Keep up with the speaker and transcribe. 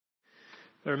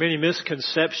There are many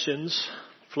misconceptions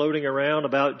floating around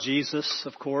about Jesus,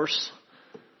 of course,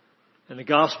 and the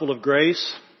gospel of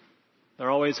grace.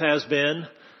 There always has been,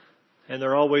 and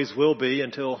there always will be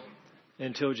until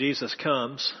Jesus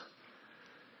comes.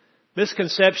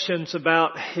 Misconceptions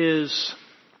about His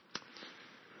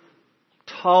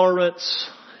tolerance,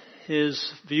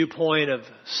 His viewpoint of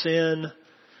sin,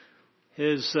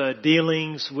 His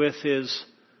dealings with His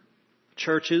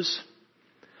churches.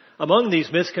 Among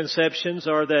these misconceptions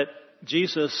are that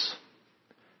Jesus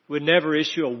would never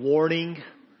issue a warning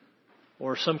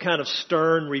or some kind of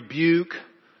stern rebuke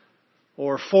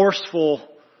or forceful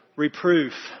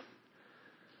reproof.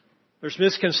 There's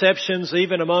misconceptions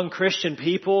even among Christian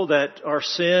people that our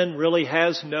sin really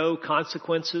has no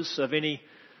consequences of any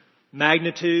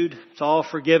magnitude. It's all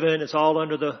forgiven. It's all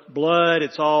under the blood.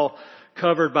 It's all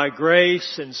covered by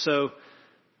grace. And so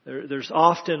there's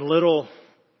often little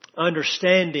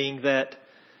understanding that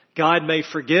God may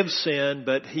forgive sin,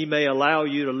 but He may allow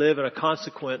you to live in a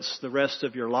consequence the rest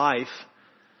of your life.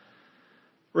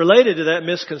 Related to that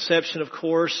misconception, of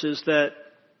course, is that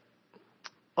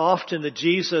often the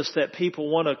Jesus that people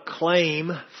want to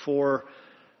claim for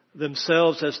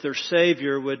themselves as their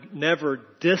Savior would never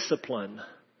discipline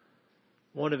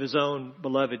one of His own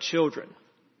beloved children.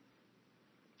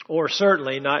 Or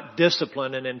certainly not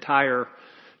discipline an entire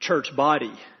church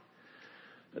body.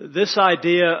 This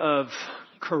idea of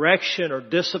correction or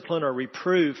discipline or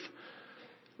reproof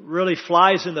really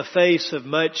flies in the face of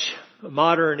much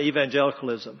modern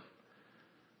evangelicalism.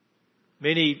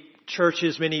 Many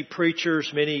churches, many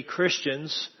preachers, many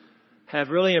Christians have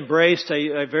really embraced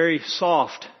a very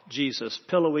soft Jesus,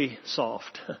 pillowy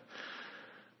soft.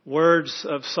 Words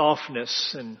of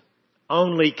softness and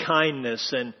only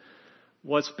kindness and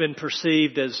what's been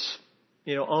perceived as,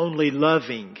 only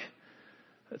loving.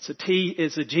 It's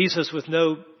a Jesus with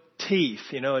no teeth,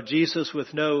 a Jesus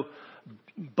with no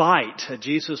bite, a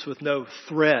Jesus with no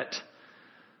threat.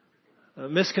 A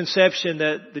misconception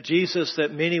that the Jesus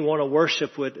that many want to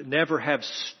worship would never have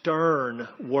stern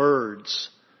words,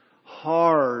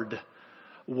 hard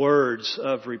words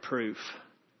of reproof.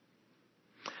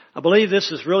 I believe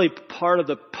this is really part of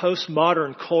the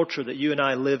postmodern culture that you and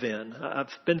I live in.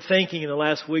 I've been thinking in the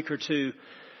last week or two,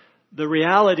 the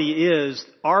reality is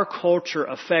our culture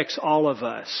affects all of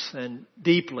us and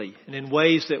deeply and in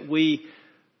ways that we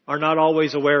are not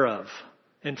always aware of.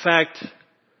 In fact,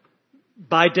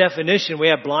 by definition, we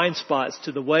have blind spots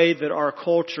to the way that our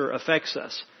culture affects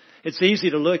us. It's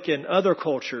easy to look in other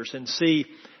cultures and see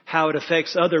how it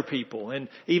affects other people, and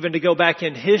even to go back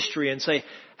in history and say,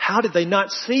 how did they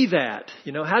not see that?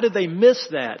 How did they miss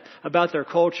that about their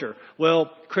culture?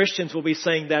 Well, Christians will be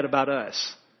saying that about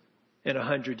us in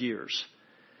 100 years.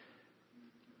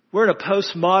 We're in a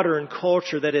postmodern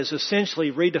culture that has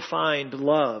essentially redefined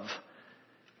love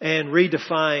and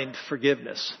redefined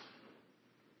forgiveness.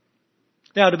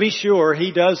 Now, to be sure,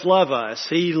 He does love us.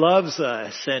 He loves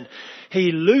us, and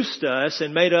He loosed us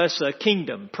and made us a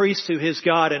kingdom, priests to His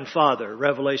God and Father,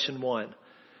 Revelation 1.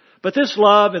 But this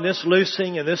love and this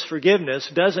loosing and this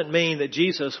forgiveness doesn't mean that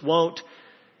Jesus won't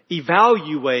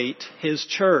evaluate His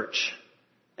church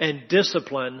and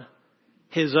discipline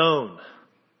His own.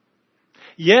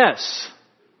 Yes,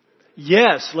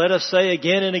 let us say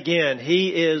again and again, He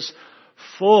is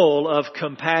full of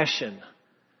compassion,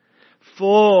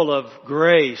 full of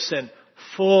grace, and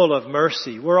full of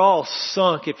mercy. We're all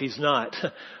sunk if He's not.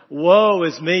 Woe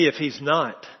is me if He's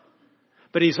not.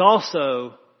 But He's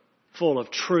also full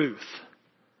of truth.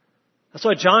 That's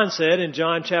what John said in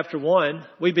John chapter 1.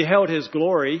 We beheld His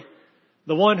glory,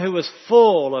 the one who was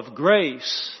full of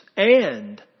grace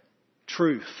and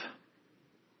truth.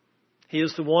 He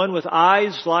is the one with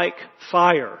eyes like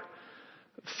fire,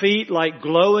 feet like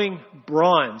glowing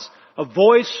bronze, a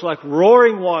voice like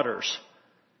roaring waters,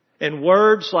 and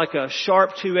words like a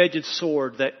sharp two-edged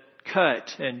sword that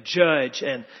cut and judge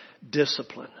and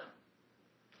discipline.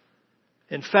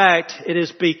 In fact, it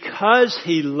is because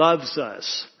He loves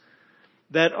us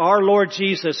that our Lord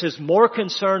Jesus is more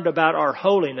concerned about our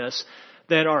holiness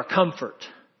than our comfort.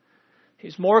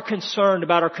 He's more concerned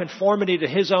about our conformity to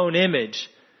His own image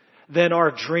than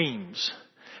our dreams.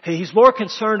 He's more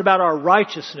concerned about our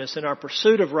righteousness and our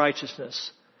pursuit of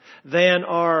righteousness than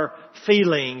our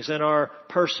feelings and our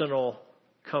personal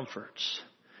comforts.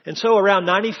 And so around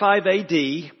 95 AD,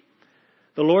 the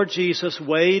Lord Jesus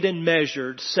weighed and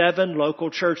measured 7 local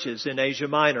churches in Asia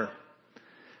Minor.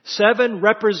 7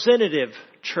 representative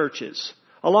churches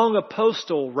along a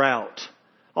postal route,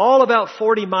 all about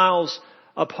 40 miles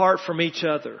apart from each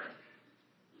other.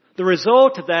 The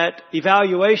result of that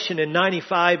evaluation in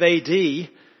 95 AD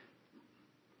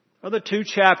are the two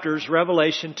chapters,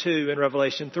 Revelation 2 and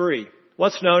Revelation 3.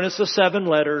 What's known as the 7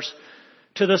 letters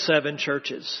to the 7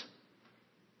 churches.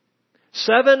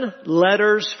 7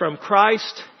 letters from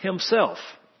Christ himself,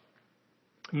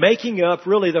 making up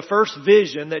really the first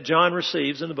vision that John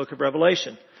receives in the book of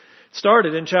Revelation. It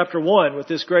started in chapter 1 with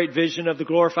this great vision of the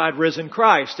glorified risen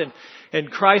Christ.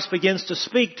 And Christ begins to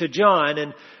speak to John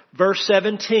in verse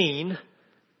 17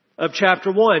 of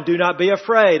chapter 1. Do not be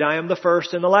afraid. I am the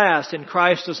first and the last. And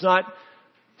Christ does not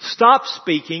stop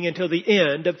speaking until the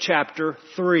end of chapter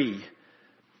 3.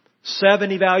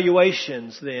 7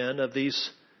 evaluations then of these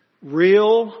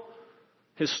real,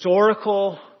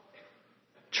 historical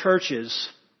churches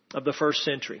of the first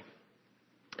century.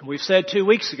 And we've said 2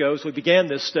 weeks ago as we began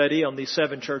this study on these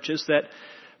 7 churches that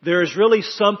there is really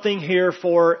something here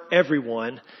for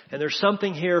everyone, and there's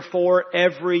something here for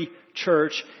every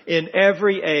church in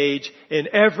every age, in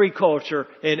every culture,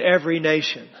 in every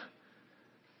nation.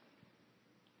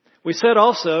 We said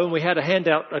also, and we had a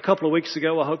handout a couple of weeks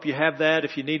ago, I hope you have that.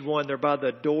 If you need one, they're by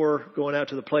the door going out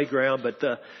to the playground.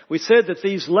 But we said that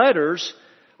these letters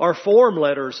are form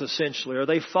letters essentially, or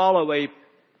they follow a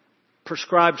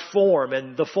prescribed form,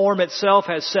 and the form itself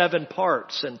has 7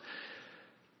 parts. And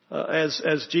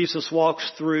as Jesus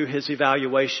walks through his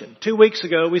evaluation. 2 weeks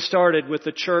ago, we started with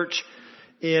the church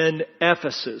in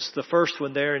Ephesus, the first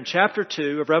one there in chapter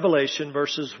 2 of Revelation,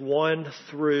 verses 1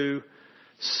 through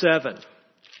 7.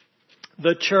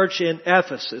 The church in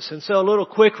Ephesus. And so a little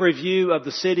quick review of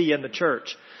the city and the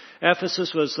church.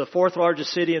 Ephesus was the 4th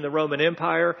largest city in the Roman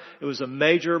Empire. It was a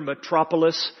major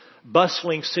metropolis,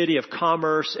 bustling city of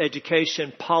commerce,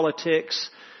 education, politics,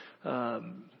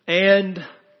 and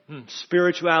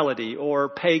spirituality or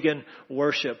pagan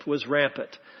worship was rampant.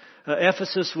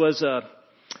 Ephesus was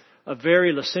a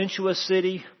very licentious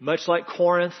city, much like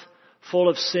Corinth, full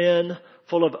of sin,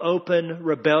 full of open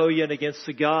rebellion against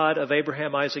the God of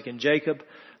Abraham, Isaac, and Jacob.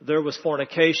 There was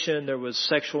fornication, there was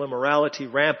sexual immorality,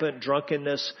 rampant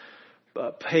drunkenness,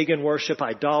 pagan worship,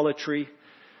 idolatry.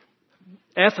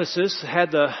 Ephesus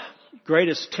had the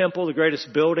greatest temple, the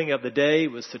greatest building of the day.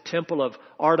 It was the temple of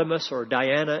Artemis or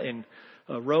Diana in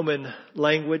Roman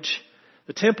language.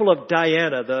 The temple of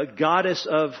Diana, the goddess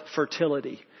of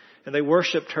fertility. And they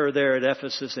worshipped her there at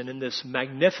Ephesus and in this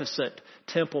magnificent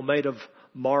temple made of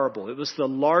marble. It was the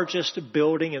largest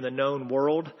building in the known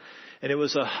world, and it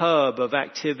was a hub of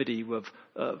activity,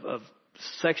 of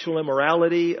sexual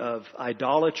immorality, of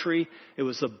idolatry. It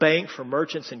was a bank for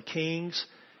merchants and kings.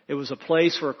 It was a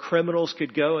place where criminals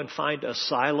could go and find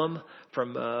asylum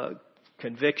from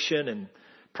conviction and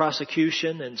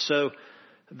prosecution. And so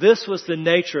this was the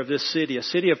nature of this city, a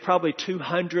city of probably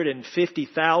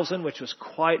 250,000, which was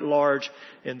quite large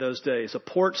in those days, a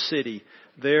port city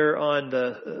there on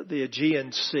the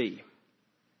Aegean Sea.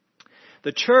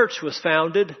 The church was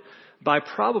founded by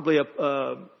probably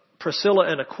Priscilla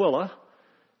and Aquila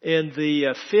in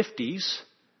the 50s.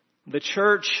 The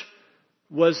church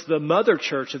was the mother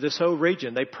church of this whole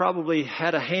region. They probably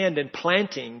had a hand in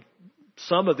planting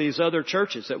some of these other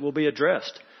churches that will be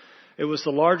addressed. It was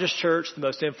the largest church, the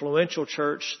most influential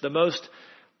church, the most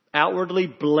outwardly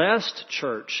blessed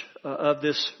church of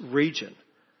this region.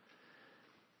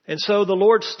 And so the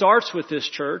Lord starts with this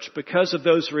church because of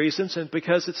those reasons and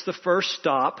because it's the first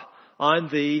stop on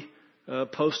the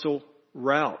postal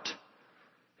route.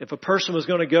 If a person was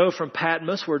going to go from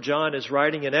Patmos, where John is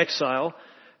writing in exile,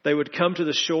 they would come to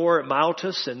the shore at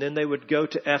Miletus, and then they would go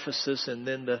to Ephesus, and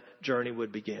then the journey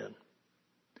would begin.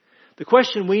 The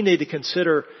question we need to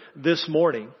consider this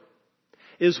morning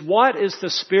is, what is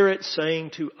the Spirit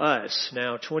saying to us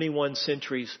now 21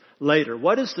 centuries later?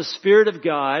 What is the Spirit of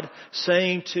God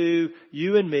saying to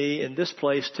you and me in this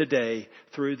place today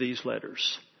through these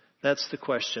letters? That's the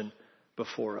question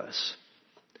before us.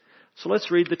 So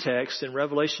let's read the text in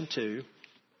Revelation 2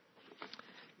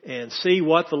 and see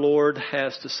what the Lord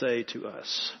has to say to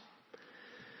us.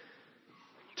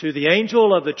 To the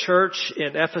angel of the church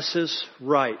in Ephesus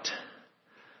write,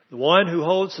 the one who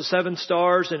holds the 7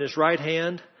 stars in his right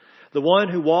hand, the one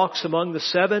who walks among the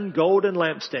 7 golden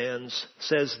lampstands,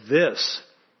 says this,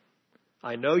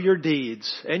 I know your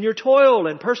deeds and your toil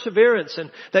and perseverance,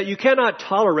 and that you cannot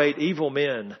tolerate evil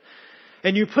men.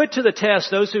 And you put to the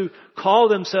test those who call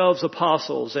themselves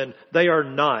apostles, and they are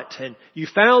not. And you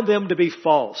found them to be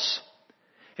false.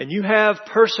 And you have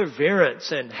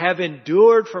perseverance and have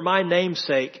endured for my name's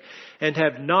sake and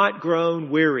have not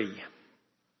grown weary.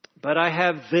 But I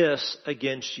have this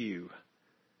against you,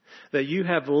 that you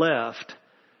have left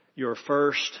your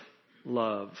first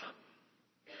love.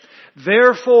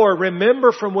 Therefore,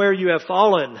 remember from where you have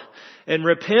fallen and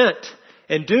repent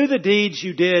and do the deeds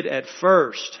you did at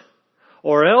first.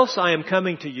 Or else I am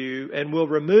coming to you and will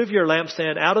remove your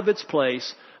lampstand out of its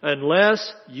place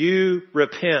unless you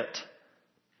repent.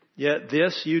 Yet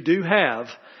this you do have,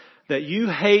 that you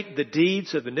hate the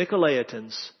deeds of the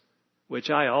Nicolaitans, which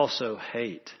I also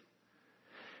hate.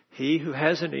 He who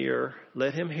has an ear,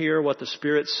 let him hear what the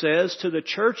Spirit says to the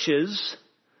churches.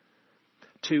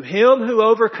 To him who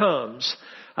overcomes,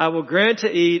 I will grant to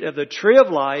eat of the tree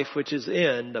of life, which is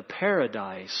in the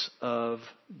paradise of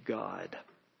God.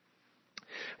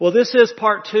 Well, this is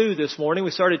part 2 this morning.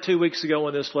 We started 2 weeks ago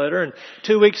on this letter, and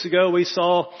 2 weeks ago we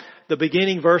saw the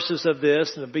beginning verses of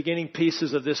this and the beginning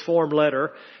pieces of this form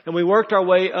letter, and we worked our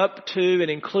way up to and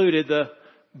included the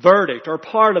verdict, or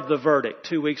part of the verdict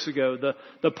 2 weeks ago,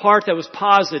 the part that was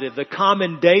positive, the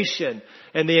commendation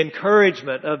and the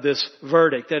encouragement of this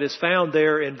verdict that is found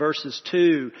there in verses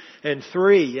 2 and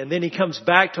 3. And then he comes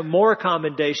back to more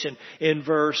commendation in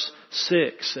verse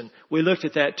 6. And we looked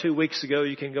at that 2 weeks ago.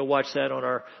 You can go watch that on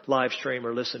our live stream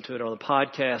or listen to it on the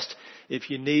podcast if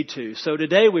you need to. So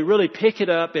today we really pick it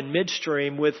up in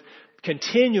midstream with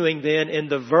continuing then in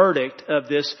the verdict of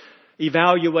this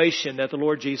evaluation that the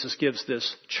Lord Jesus gives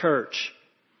this church.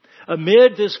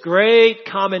 Amid this great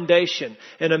commendation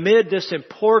and amid this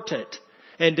important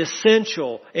and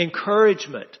essential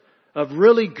encouragement of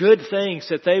really good things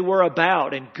that they were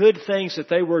about and good things that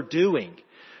they were doing,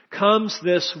 comes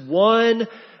this one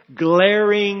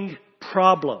glaring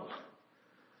problem.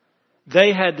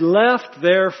 They had left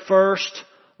their first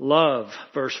love,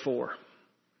 verse 4.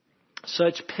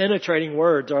 Such penetrating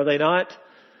words, are they not?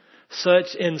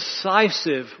 Such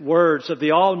incisive words of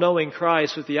the all-knowing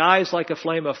Christ with the eyes like a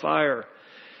flame of fire.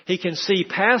 He can see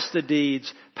past the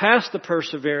deeds, past the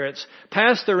perseverance,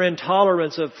 past their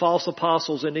intolerance of false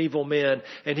apostles and evil men,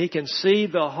 and he can see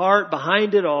the heart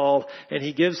behind it all, and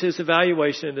he gives his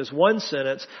evaluation in this one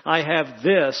sentence: I have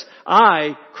this,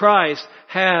 I, Christ,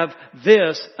 have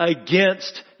this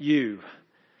against you.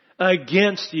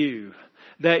 Against you.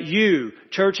 That you,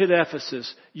 church at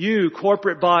Ephesus, you,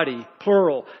 corporate body,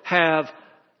 plural, have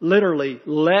literally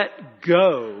let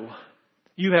go.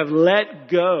 You have let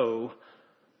go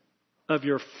of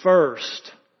your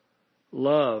first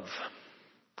love.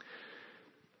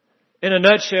 In a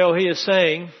nutshell, he is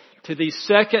saying to these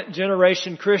second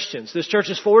generation Christians, this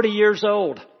church is 40 years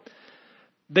old.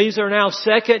 These are now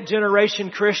second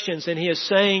generation Christians, and he is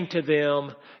saying to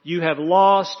them, you have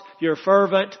lost your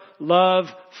fervent love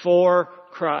for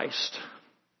Christ.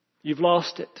 You've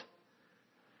lost it.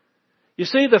 You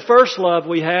see, the first love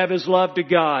we have is love to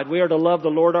God. We are to love the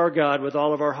Lord our God with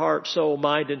all of our heart, soul,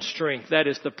 mind, and strength. That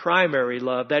is the primary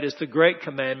love. That is the great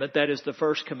commandment. That is the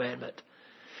first commandment.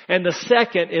 And the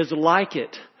second is like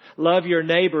it. Love your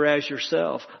neighbor as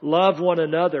yourself. Love one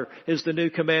another is the new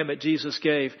commandment Jesus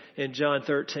gave in John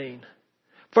 13.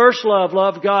 First love,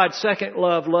 love God. Second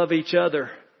love, love each other.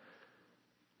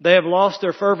 They have lost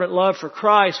their fervent love for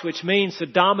Christ, which means the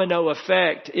domino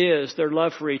effect is their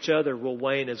love for each other will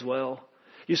wane as well.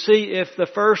 You see, if the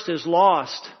first is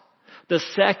lost, the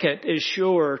second is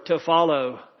sure to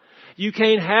follow. You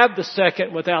can't have the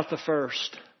second without the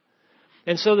first.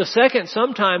 And so the second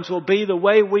sometimes will be the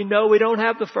way we know we don't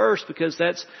have the first, because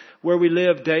that's where we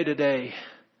live day to day.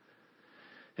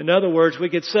 In other words, we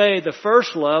could say the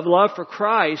first love, love for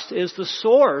Christ, is the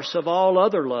source of all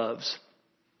other loves.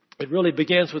 It really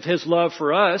begins with His love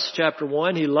for us. Chapter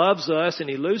 1, He loves us and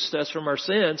He loosed us from our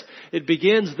sins. It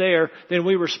begins there. Then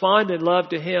we respond in love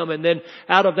to Him. And then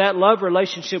out of that love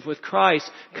relationship with Christ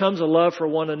comes a love for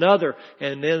one another.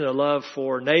 And then a love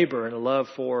for neighbor and a love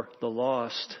for the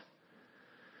lost.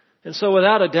 And so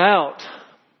without a doubt,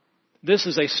 this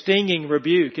is a stinging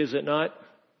rebuke, is it not?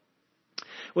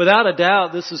 Without a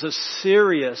doubt, this is a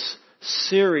serious,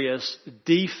 serious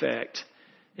defect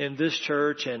in this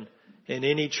church and in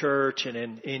any church and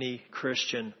in any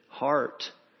Christian heart.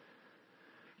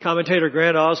 Commentator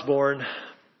Grant Osborne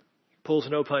pulls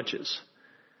no punches.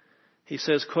 He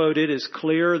says, quote, "It is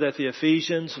clear that the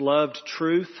Ephesians loved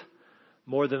truth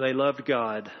more than they loved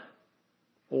God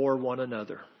or one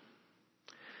another."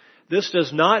 This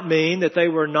does not mean that they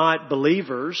were not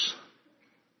believers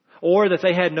or that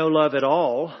they had no love at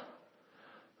all.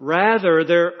 Rather,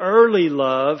 their early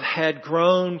love had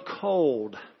grown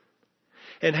cold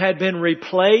and had been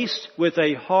replaced with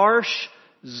a harsh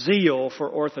zeal for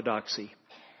orthodoxy.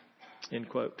 End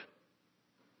quote.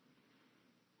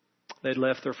 They'd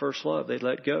left their first love. They'd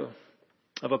let go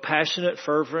of a passionate,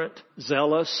 fervent,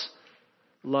 zealous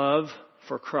love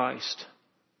for Christ.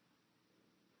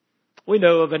 We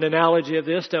know of an analogy of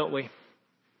this, don't we?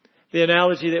 The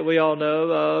analogy that we all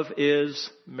know of is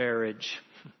marriage.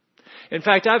 In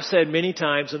fact, I've said many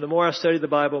times, and the more I study the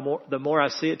Bible, the more I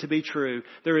see it to be true,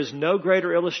 there is no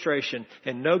greater illustration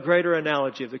and no greater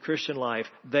analogy of the Christian life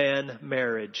than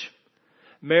marriage.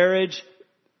 Marriage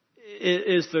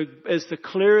is the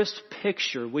clearest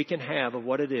picture we can have of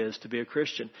what it is to be a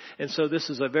Christian. And so this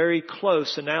is a very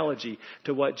close analogy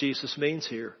to what Jesus means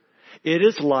here. It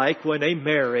is like when a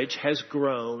marriage has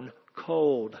grown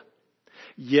cold.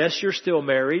 Yes, you're still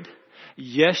married.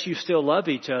 Yes, you still love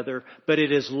each other, but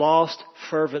it has lost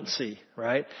fervency,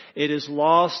 right? It has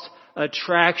lost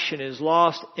attraction. It has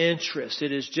lost interest.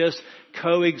 It is just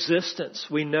coexistence.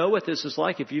 We know what this is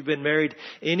like. If you've been married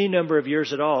any number of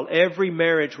years at all, every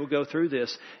marriage will go through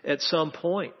this at some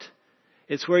point.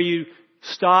 It's where you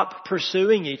stop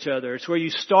pursuing each other. It's where you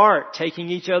start taking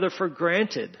each other for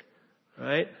granted,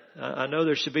 right? I know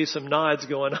there should be some nods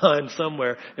going on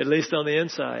somewhere, at least on the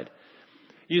inside.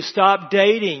 You stop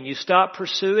dating. You stop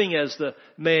pursuing as the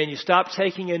man. You stop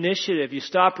taking initiative. You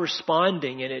stop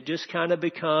responding, and it just kind of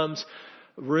becomes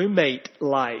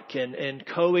roommate-like and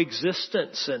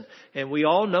coexistence. And we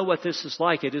all know what this is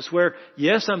like. It is where,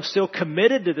 yes, I'm still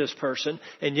committed to this person,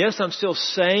 and yes, I'm still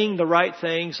saying the right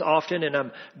things often, and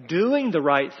I'm doing the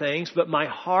right things, but my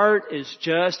heart is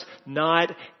just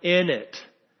not in it.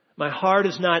 My heart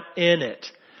is not in it.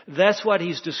 That's what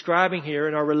he's describing here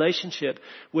in our relationship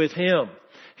with him.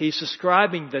 He's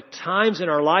describing the times in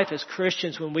our life as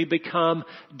Christians when we become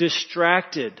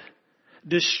distracted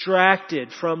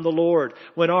from the Lord,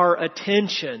 when our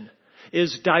attention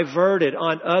is diverted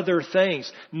on other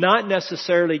things, not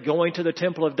necessarily going to the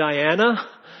temple of Diana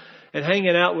and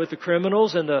hanging out with the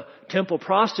criminals and the temple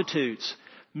prostitutes.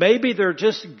 Maybe they're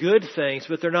just good things,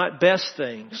 but they're not best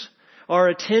things. Our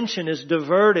attention is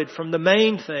diverted from the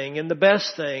main thing and the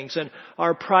best things, and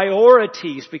our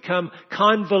priorities become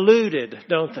convoluted,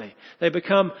 don't they? They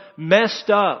become messed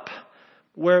up,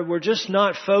 where we're just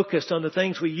not focused on the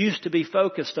things we used to be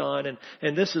focused on,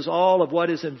 and this is all of what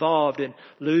is involved in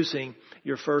losing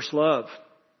your first love.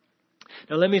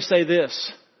 Now let me say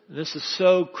this. This is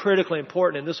so critically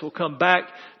important, and this will come back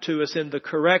to us in the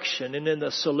correction and in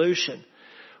the solution.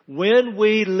 When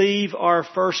we leave our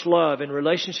first love in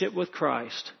relationship with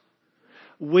Christ,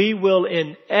 we will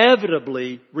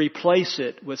inevitably replace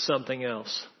it with something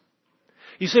else.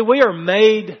 You see, we are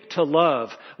made to love.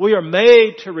 We are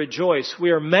made to rejoice. We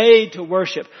are made to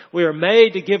worship. We are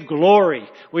made to give glory.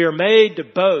 We are made to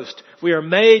boast. We are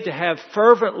made to have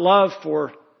fervent love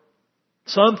for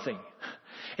something.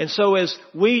 And so as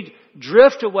we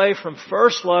drift away from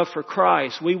first love for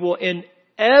Christ, we will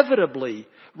inevitably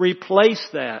replace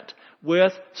that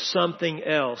with something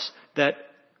else that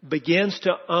begins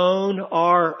to own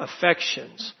our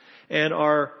affections and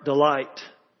our delight.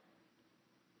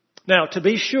 Now, to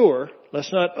be sure,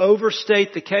 let's not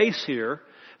overstate the case here.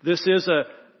 This is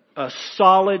a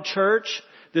solid church.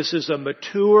 This is a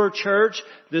mature church.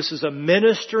 This is a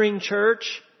ministering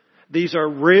church. These are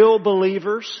real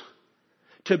believers.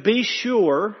 To be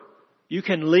sure, you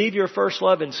can leave your first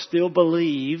love and still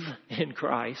believe in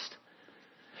Christ.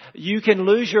 You can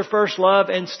lose your first love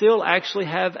and still actually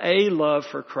have a love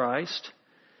for Christ.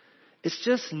 It's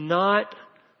just not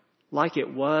like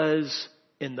it was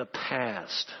in the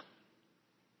past.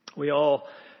 We all,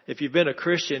 if you've been a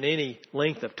Christian any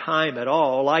length of time at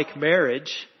all, like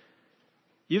marriage,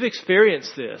 you've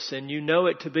experienced this and you know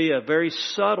it to be a very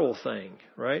subtle thing,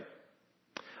 right?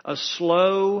 A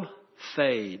slow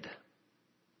fade.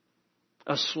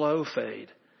 A slow fade.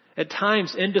 At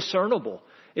times indiscernible.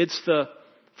 It's the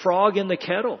frog in the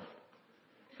kettle.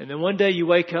 And then one day you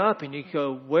wake up and you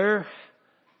go, where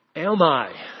am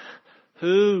I?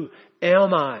 Who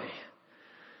am I?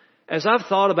 As I've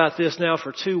thought about this now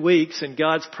for 2 weeks in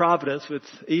God's providence with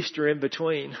Easter in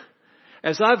between,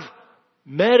 as I've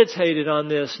meditated on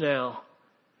this now,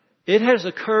 it has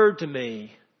occurred to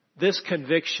me, this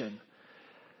conviction,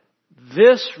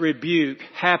 this rebuke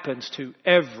happens to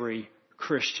every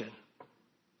Christian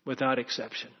without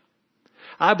exception.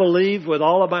 I believe with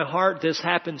all of my heart this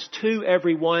happens to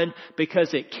everyone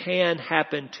because it can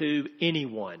happen to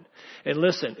anyone. And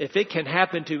listen, if it can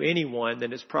happen to anyone,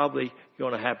 then it's probably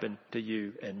going to happen to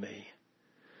you and me.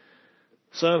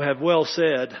 Some have well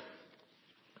said,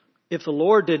 if the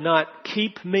Lord did not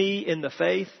keep me in the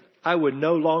faith, I would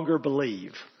no longer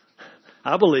believe.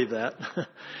 I believe that.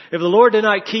 If the Lord did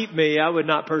not keep me, I would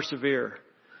not persevere.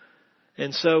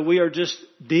 And so we are just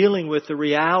dealing with the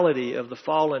reality of the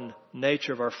fallen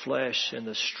nature of our flesh and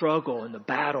the struggle and the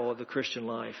battle of the Christian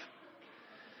life.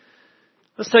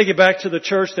 Let's take it back to the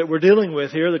church that we're dealing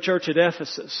with here, the church at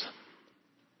Ephesus.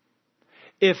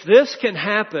 If this can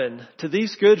happen to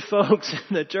these good folks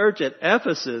in the church at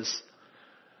Ephesus,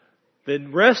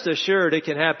 then rest assured it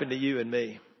can happen to you and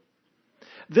me.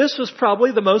 This was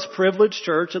probably the most privileged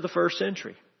church of the first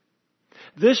century.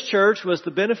 This church was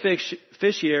the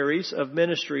beneficiaries of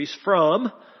ministries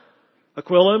from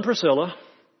Aquila and Priscilla,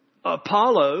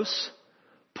 Apollos,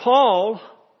 Paul,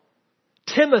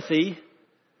 Timothy,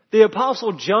 the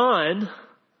Apostle John.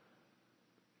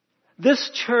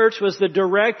 This church was the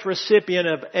direct recipient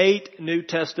of 8 New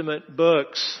Testament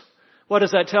books. What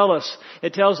does that tell us?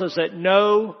 It tells us that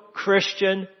no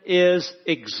Christian is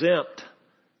exempt,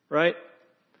 right?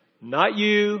 Not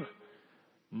you,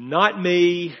 not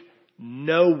me,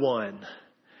 no one.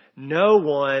 No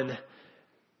one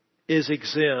is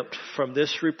exempt from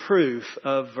this reproof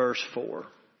of verse 4.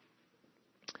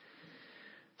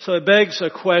 So it begs a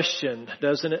question,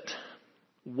 doesn't it?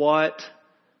 What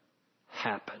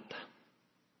happened?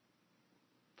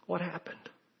 What happened?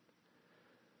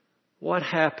 What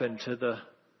happened to the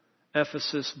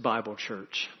Ephesus Bible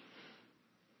Church?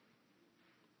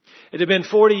 It had been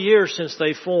 40 years since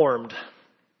they formed.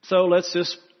 So let's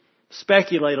just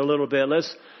speculate a little bit.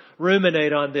 Let's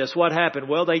ruminate on this. What happened?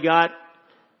 Well, they got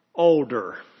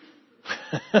older.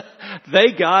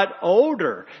 They got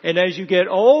older. And as you get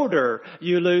older,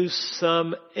 you lose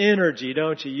some energy,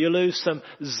 don't you? You lose some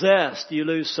zest. You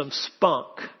lose some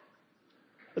spunk.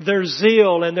 Their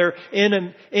zeal and their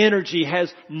energy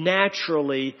has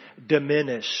naturally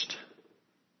diminished.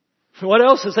 What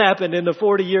else has happened in the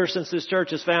 40 years since this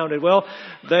church is founded? Well,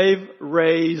 they've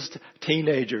raised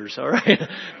teenagers, all right?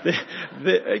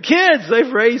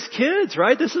 They've raised kids,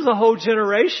 right? This is a whole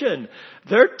generation.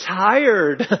 They're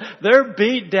tired. They're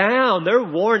beat down. They're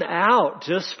worn out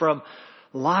just from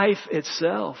life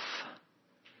itself.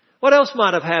 What else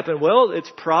might have happened? Well,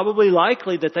 it's probably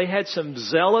likely that they had some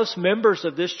zealous members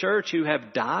of this church who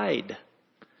have died.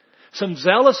 Some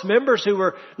zealous members who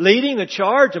were leading the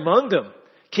charge among them,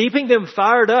 keeping them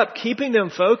fired up, keeping them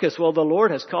focused. Well, the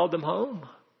Lord has called them home.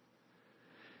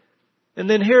 And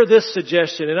then hear this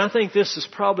suggestion, and I think this is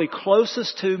probably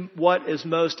closest to what is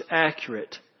most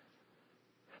accurate.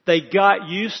 They got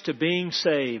used to being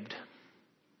saved.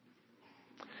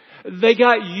 They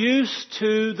got used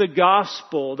to the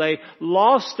gospel. They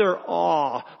lost their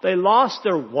awe. They lost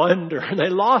their wonder. They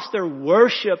lost their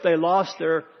worship. They lost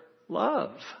their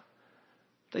love.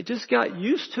 They just got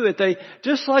used to it. They,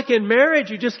 just like in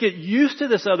marriage, you just get used to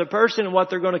this other person and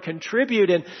what they're going to contribute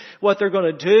and what they're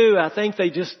going to do. I think they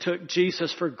just took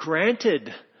Jesus for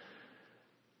granted.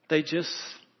 They just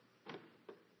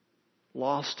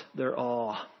lost their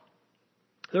awe.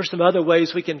 There's some other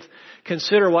ways we can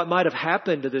consider what might have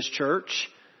happened to this church.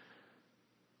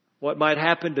 What might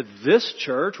happen to this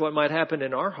church. What might happen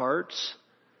in our hearts.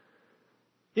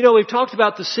 You know, we've talked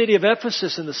about the city of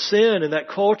Ephesus and the sin and that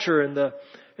culture and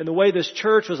the way this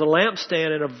church was a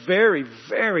lampstand in a very,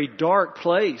 very dark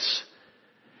place.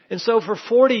 And so for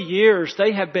 40 years,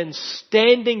 they have been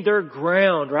standing their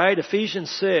ground, right? Ephesians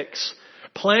 6,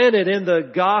 planted in the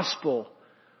gospel,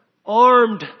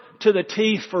 armed to the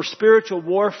teeth for spiritual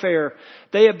warfare.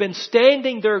 They have been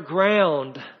standing their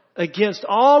ground against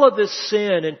all of this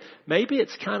sin, and maybe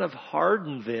it's kind of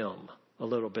hardened them a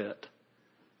little bit.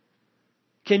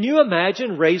 Can you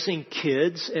imagine raising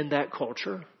kids in that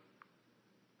culture?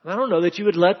 I don't know that you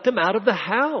would let them out of the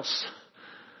house.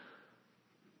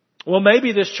 Well,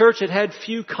 maybe this church had had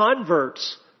few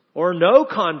converts or no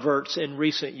converts in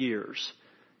recent years.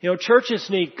 You know, churches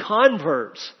need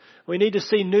converts. We need to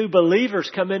see new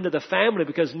believers come into the family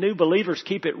because new believers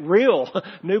keep it real.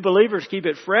 New believers keep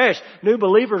it fresh. New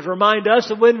believers remind us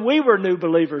of when we were new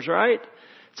believers, right?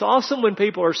 It's awesome when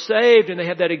people are saved and they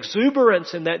have that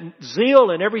exuberance and that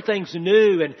zeal and everything's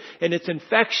new and it's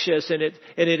infectious and it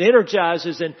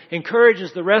energizes and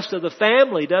encourages the rest of the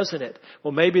family, doesn't it?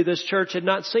 Well, maybe this church had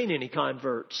not seen any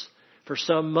converts for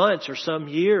some months or some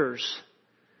years.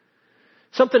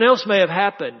 Something else may have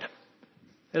happened.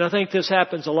 And I think this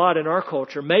happens a lot in our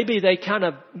culture. Maybe they kind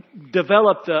of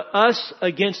developed the us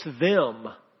against them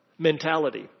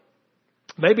mentality.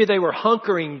 Maybe they were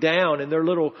hunkering down in their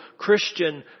little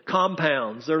Christian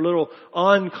compounds, their little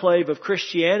enclave of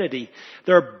Christianity,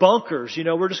 their bunkers. You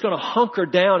know, we're just going to hunker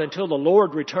down until the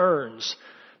Lord returns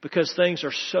because things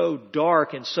are so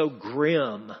dark and so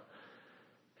grim.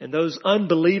 And those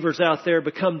unbelievers out there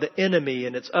become the enemy,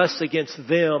 and it's us against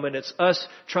them, and it's us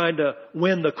trying to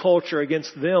win the culture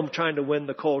against them trying to win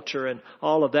the culture, and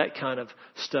all of that kind of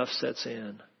stuff sets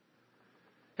in.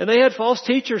 And they had false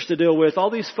teachers to deal with, all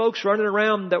these folks running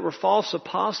around that were false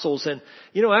apostles. And,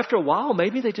 you know, after a while,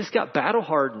 maybe they just got battle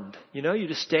hardened. You know, you're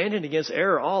just standing against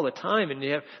error all the time, and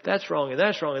you have, that's wrong, and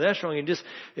that's wrong, and that's wrong, and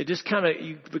it just kind of,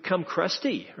 you become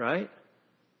crusty, right?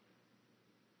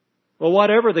 Well,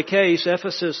 whatever the case,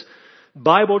 Ephesus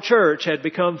Bible church had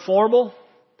become formal.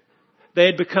 They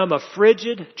had become a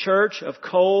frigid church of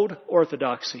cold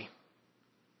orthodoxy.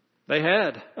 They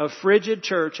had a frigid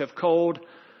church of cold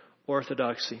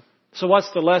orthodoxy. So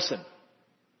what's the lesson?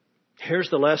 Here's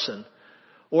the lesson.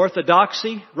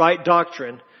 Orthodoxy, right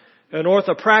doctrine, and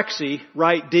orthopraxy,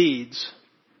 right deeds,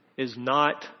 is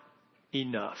not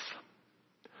enough.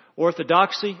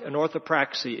 Orthodoxy and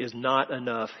orthopraxy is not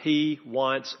enough. He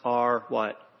wants our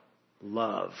what?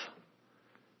 Love.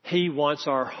 He wants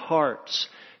our hearts.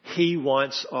 He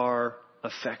wants our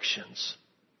affections.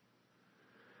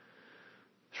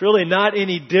 It's really not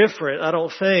any different, I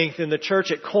don't think, than the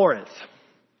church at Corinth.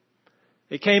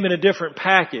 It came in a different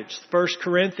package. 1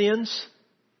 Corinthians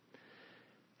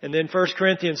and then 1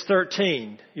 Corinthians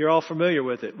 13. You're all familiar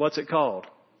with it. What's it called?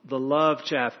 The love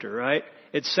chapter, right?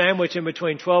 It's sandwiched in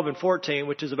between 12 and 14,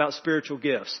 which is about spiritual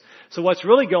gifts. So what's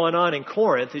really going on in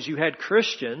Corinth is you had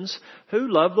Christians who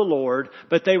loved the Lord,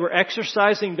 but they were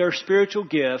exercising their spiritual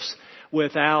gifts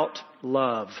without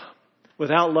love.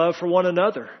 Without love for one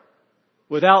another.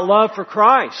 Without love for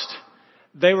Christ.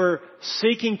 They were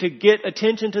seeking to get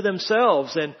attention to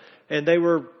themselves and they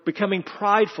were becoming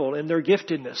prideful in their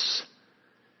giftedness.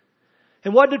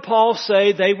 And what did Paul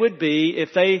say they would be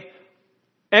if they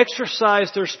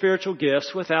exercised their spiritual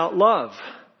gifts without love?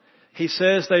 He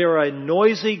says they are a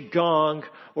noisy gong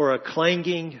or a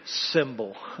clanging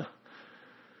cymbal.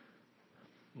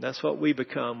 That's what we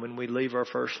become when we leave our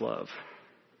first love.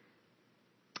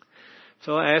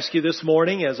 So I ask you this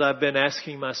morning, as I've been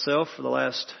asking myself for the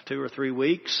last 2 or 3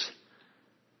 weeks,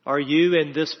 are you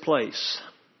in this place?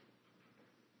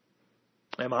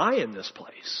 Am I in this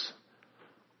place?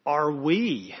 Are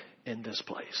we in this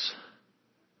place?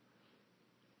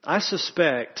 I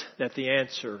suspect that the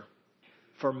answer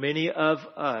for many of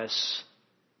us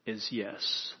is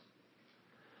yes.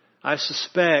 I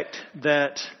suspect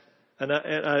that, and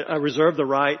I reserve the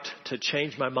right to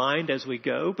change my mind as we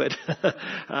go, but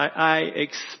I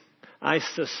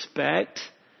suspect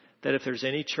that if there's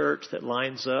any church that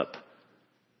lines up,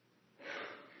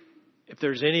 if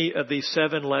there's any of these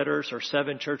 7 letters or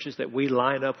 7 churches that we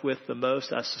line up with the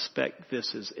most, I suspect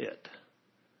this is it.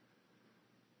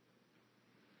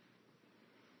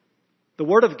 The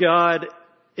Word of God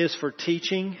is for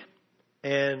teaching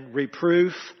and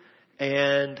reproof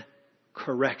and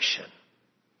correction.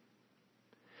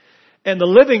 And the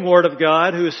living Word of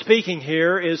God who is speaking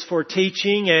here is for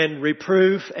teaching and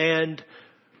reproof and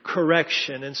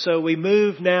correction. And so we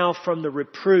move now from the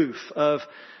reproof of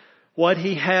what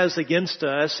He has against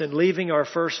us and leaving our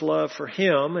first love for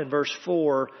Him in verse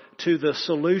 4 to the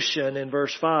solution in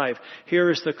verse 5. Here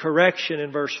is the correction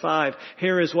in verse 5.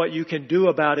 Here is what you can do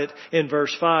about it in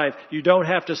verse 5. You don't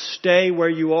have to stay where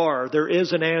you are. There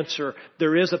is an answer.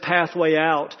 There is a pathway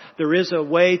out. There is a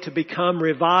way to become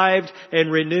revived and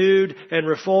renewed and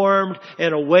reformed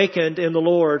and awakened in the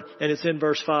Lord. And it's in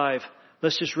verse 5.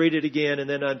 Let's just read it again and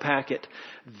then unpack it.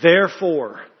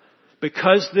 Therefore,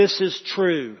 because this is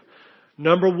true,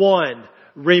 number 1,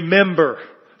 remember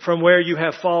from where you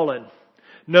have fallen.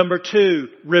 Number 2,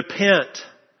 repent.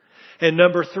 And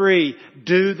number 3,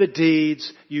 do the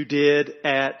deeds you did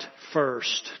at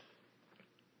first.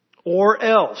 Or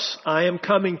else I am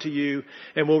coming to you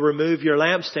and will remove your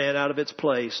lampstand out of its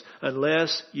place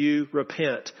unless you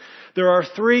repent. There are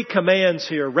 3 commands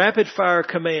here, rapid fire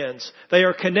commands. They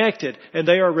are connected and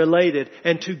they are related,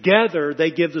 and together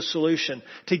they give the solution.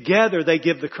 Together they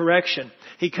give the correction.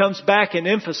 He comes back and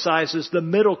emphasizes the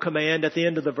middle command at the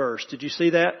end of the verse. Did you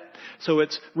see that? So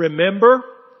it's remember.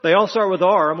 They all start with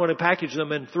R. I'm going to package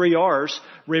them in 3 R's.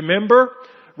 Remember,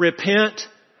 repent,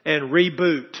 and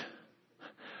reboot.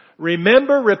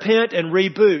 Remember, repent, and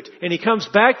reboot. And he comes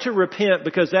back to repent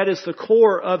because that is the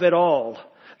core of it all.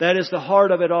 That is the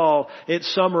heart of it all. It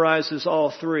summarizes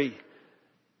all 3.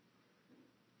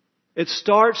 It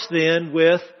starts then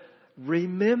with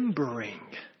remembering.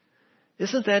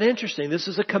 Isn't that interesting? This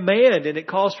is a command and it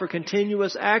calls for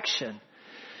continuous action.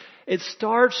 It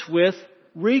starts with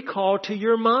recall to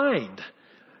your mind.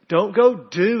 Don't go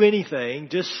do anything.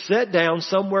 Just sit down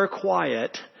somewhere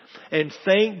quiet and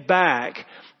think back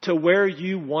to where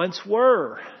you once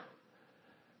were.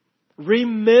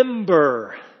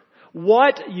 Remember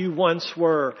what you once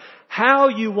were, how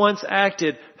you once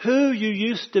acted, who you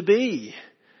used to be.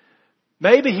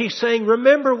 Maybe he's saying,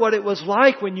 remember what it was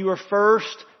like when you were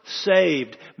first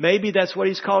saved. Maybe that's what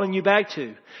he's calling you back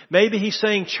to. Maybe he's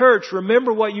saying, church,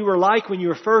 remember what you were like when you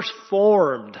were first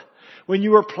formed, when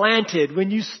you were planted,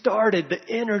 when you started, the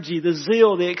energy, the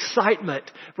zeal, the excitement.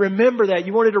 Remember that.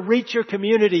 You wanted to reach your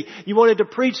community. You wanted to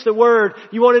preach the word.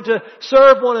 You wanted to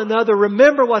serve one another.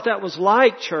 Remember what that was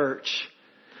like, church.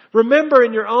 Remember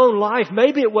in your own life,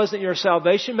 maybe it wasn't your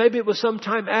salvation, maybe it was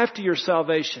sometime after your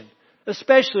salvation,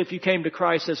 especially if you came to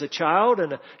Christ as a child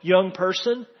and a young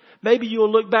person. Maybe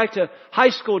you'll look back to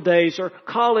high school days or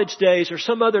college days or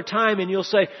some other time and you'll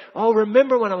say, oh,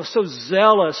 remember when I was so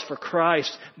zealous for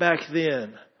Christ back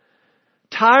then.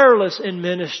 Tireless in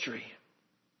ministry.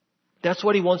 That's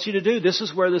what He wants you to do. This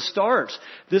is where this starts.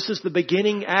 This is the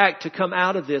beginning act to come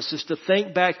out of this, is to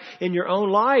think back in your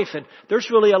own life. And there's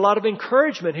really a lot of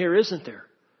encouragement here, isn't there?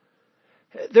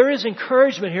 There is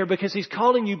encouragement here because He's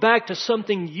calling you back to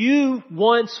something you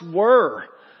once were.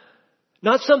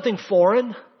 Not something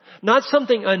foreign. Not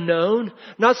something unknown.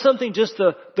 Not something just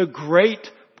the great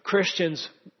Christians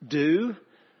do.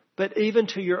 But even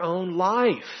to your own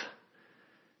life.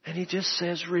 And He just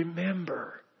says,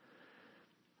 remember.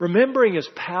 Remembering is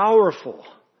powerful.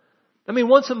 I mean,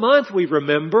 once a month we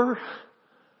remember.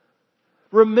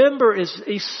 Remember is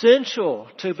essential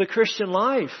to the Christian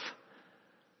life.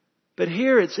 But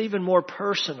here it's even more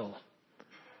personal.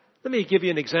 Let me give you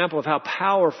an example of how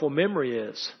powerful memory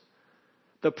is.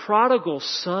 The prodigal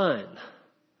son.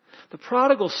 The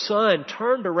prodigal son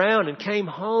turned around and came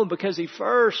home because he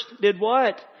first did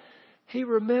what? He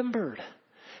remembered.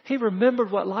 He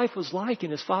remembered what life was like in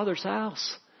his father's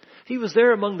house. He was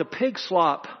there among the pig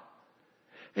slop.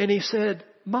 And he said,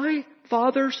 my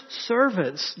father's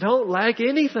servants don't lack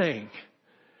anything.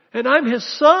 And I'm his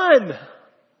son.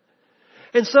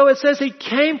 And so it says he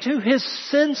came to his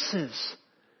senses.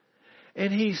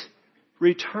 And he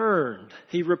returned.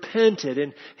 He repented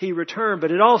and he returned.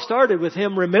 But it all started with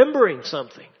him remembering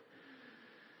something.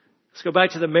 Let's go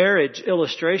back to the marriage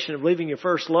illustration of leaving your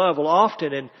first love. Well,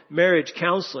 often in marriage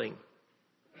counseling,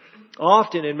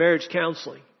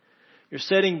 you're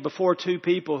sitting before two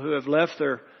people who have left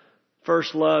their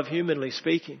first love, humanly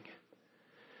speaking.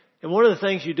 And one of the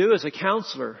things you do as a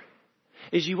counselor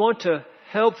is you want to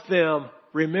help them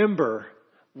remember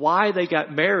why they got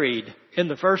married in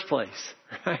the first place,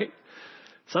 right?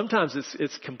 Sometimes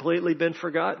it's completely been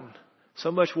forgotten.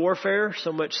 So much warfare,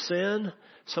 so much sin,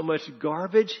 so much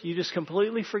garbage, you just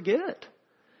completely forget.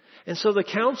 And so the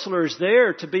counselor is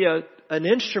there to be an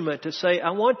instrument to say,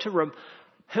 I want to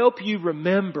help you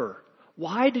remember.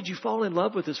 Why did you fall in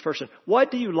love with this person?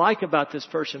 What do you like about this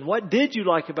person? What did you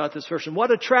like about this person?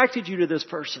 What attracted you to this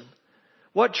person?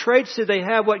 What traits did they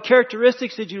have? What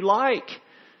characteristics did you like?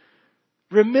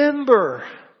 Remember.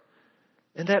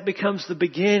 And that becomes the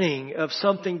beginning of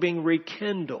something being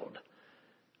rekindled,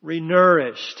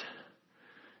 renourished.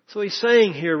 So he's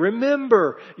saying here,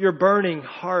 remember your burning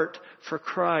heart for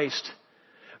Christ.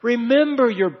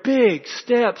 Remember your big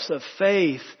steps of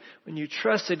faith when you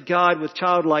trusted God with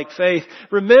childlike faith.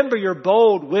 Remember your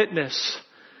bold witness.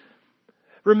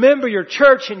 Remember your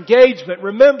church engagement.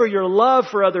 Remember your love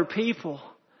for other people.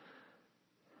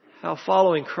 How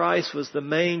following Christ was the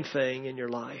main thing in your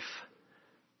life.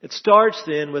 It starts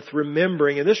then with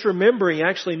remembering, and this remembering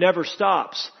actually never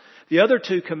stops. The other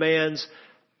two commands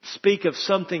speak of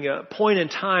something, a point in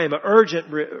time, an urgent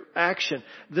action.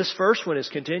 This first one is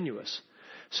continuous.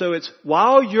 So it's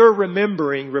while you're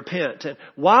remembering, repent. And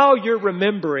while you're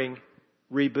remembering,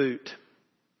 reboot.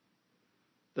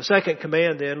 The second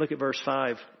command then, look at verse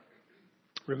 5.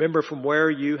 Remember from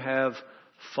where you have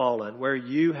fallen. Where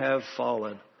you have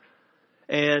fallen.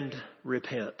 And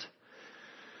repent.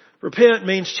 Repent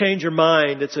means change your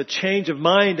mind. It's a change of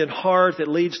mind and heart that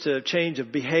leads to a change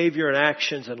of behavior and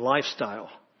actions and lifestyle.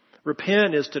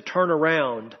 Repent is to turn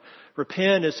around.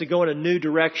 Repent is to go in a new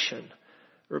direction.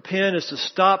 Repent is to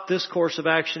stop this course of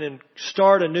action and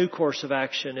start a new course of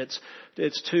action.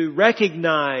 It's to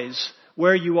recognize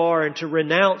where you are and to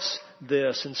renounce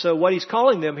this. And so what he's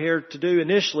calling them here to do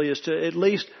initially is to at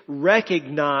least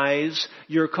recognize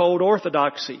your cold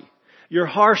orthodoxy, your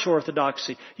harsh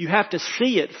orthodoxy. You have to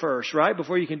see it first, right,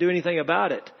 before you can do anything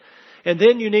about it. And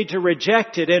then you need to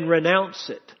reject it and renounce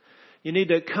it. You need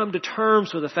to come to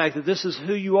terms with the fact that this is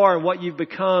who you are and what you've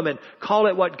become and call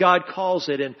it what God calls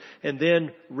it and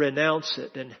then renounce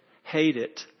it and hate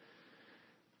it.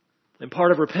 And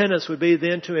part of repentance would be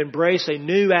then to embrace a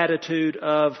new attitude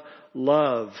of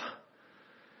love.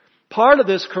 Part of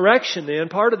this correction then,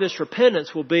 part of this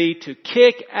repentance will be to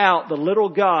kick out the little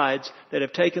gods that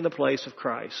have taken the place of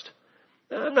Christ.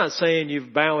 Now, I'm not saying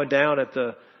you've bowing down at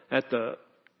the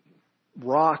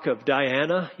rock of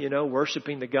Diana,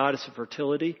 worshiping the goddess of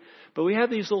fertility. But we have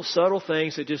these little subtle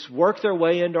things that just work their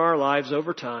way into our lives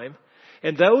over time.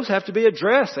 And those have to be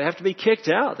addressed. They have to be kicked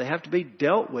out. They have to be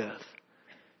dealt with.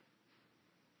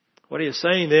 What he is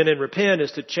saying then in repent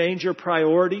is to change your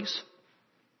priorities.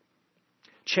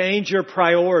 Change your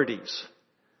priorities.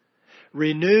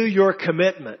 Renew your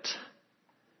commitment.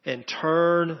 and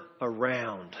turn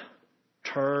around.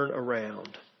 Turn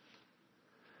around.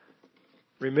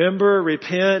 Remember,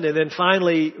 repent, and then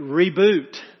finally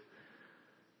reboot.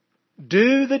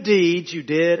 Do the deeds you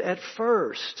did at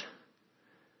first.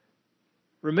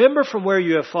 Remember from where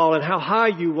you have fallen, how high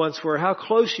you once were, how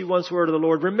close you once were to the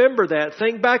Lord. Remember that.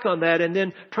 Think back on that and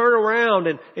then turn around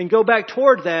and go back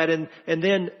toward that. And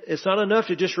then it's not enough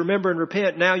to just remember and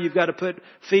repent. Now you've got to put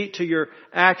feet to your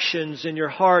actions in your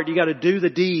heart. You've got to do the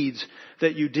deeds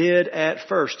that you did at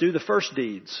first. Do the first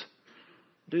deeds.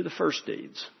 Do the first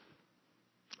deeds.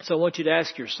 So I want you to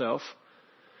ask yourself,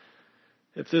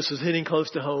 if this is hitting close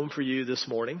to home for you this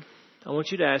morning, I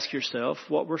want you to ask yourself,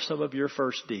 what were some of your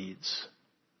first deeds?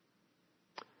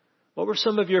 What were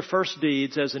some of your first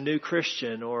deeds as a new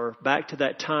Christian, or back to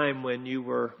that time when you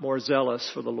were more zealous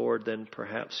for the Lord than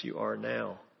perhaps you are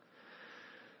now?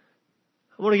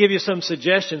 I want to give you some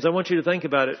suggestions. I want you to think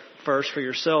about it first for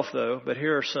yourself, though, but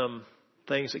here are some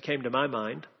things that came to my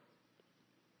mind.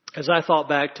 As I thought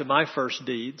back to my first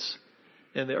deeds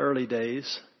in the early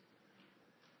days,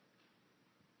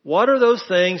 what are those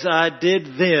things I did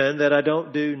then that I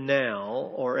don't do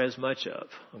now or as much of?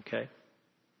 Okay.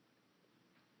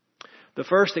 The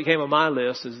first that came on my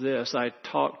list is this. I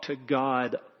talk to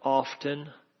God often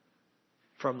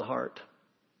from the heart.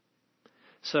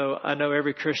 So I know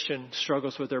every Christian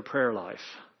struggles with their prayer life.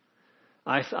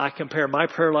 I compare my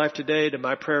prayer life today to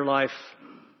my prayer life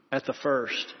at the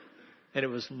first. And it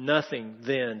was nothing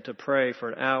then to pray for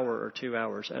an hour or 2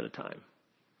 hours at a time.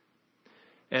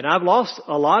 And I've lost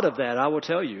a lot of that, I will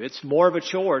tell you. It's more of a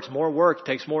chore. It's more work. It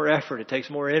takes more effort. It takes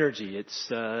more energy.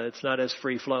 It's not as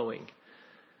free-flowing.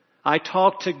 I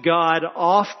talk to God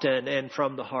often and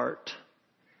from the heart.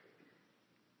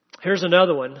 Here's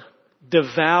another one.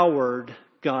 Devoured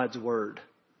God's Word.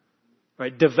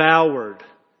 Right? Devoured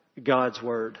God's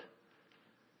Word.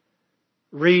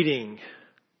 Reading,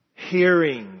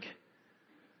 hearing,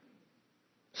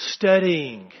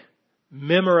 studying,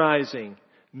 memorizing,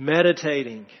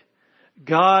 meditating.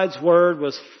 God's Word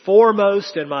was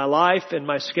foremost in my life, in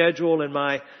my schedule, in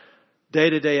my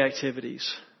day-to-day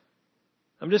activities.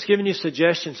 I'm just giving you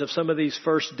suggestions of some of these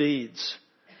first deeds.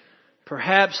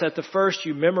 Perhaps at the first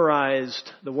you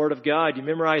memorized the Word of God. You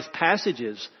memorized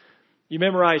passages. You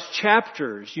memorized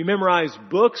chapters. You memorized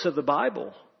books of the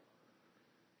Bible.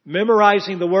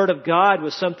 Memorizing the Word of God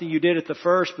was something you did at the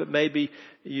first, but maybe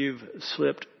you've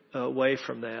slipped away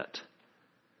from that.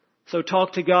 So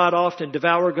talk to God often,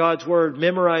 devour God's Word,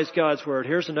 memorize God's Word.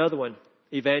 Here's another one,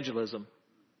 evangelism.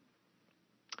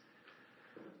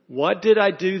 What did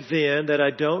I do then that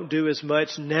I don't do as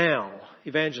much now?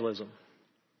 Evangelism.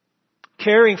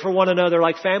 Caring for one another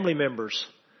like family members.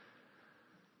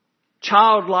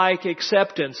 Childlike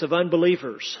acceptance of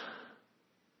unbelievers.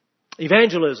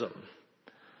 Evangelism.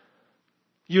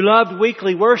 You loved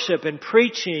weekly worship and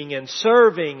preaching and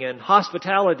serving and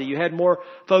hospitality. You had more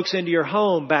folks into your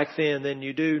home back then than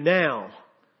you do now.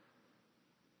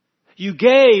 You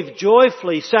gave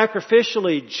joyfully,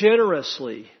 sacrificially,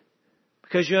 generously,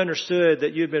 because you understood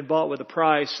that you'd been bought with a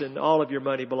price and all of your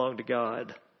money belonged to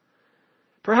God.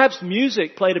 Perhaps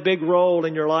music played a big role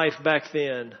in your life back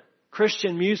then.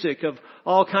 Christian music of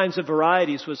all kinds of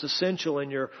varieties was essential in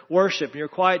your worship, in your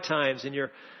quiet times, in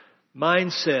your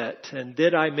mindset. And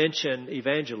did I mention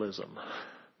evangelism?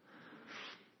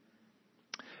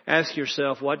 Ask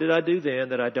yourself, what did I do then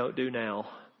that I don't do now?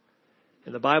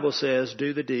 And the Bible says,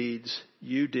 do the deeds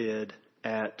you did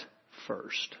at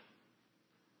first.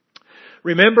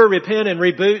 Remember, repent, and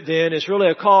reboot then is really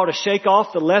a call to shake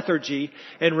off the lethargy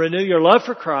and renew your love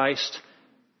for Christ,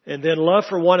 and then love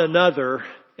for one another,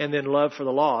 and then love for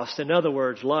the lost. In other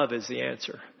words, love is the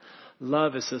answer.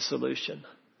 Love is the solution.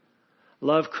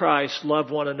 Love Christ,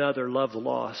 love one another, love the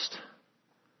lost.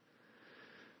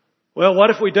 Well,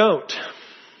 what if we don't?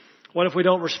 What if we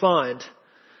don't respond?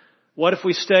 What if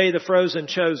we stay the frozen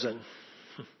chosen?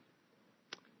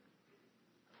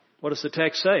 What does the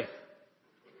text say?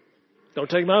 Don't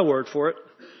take my word for it.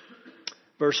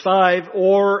 Verse 5,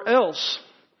 or else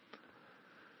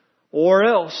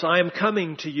I am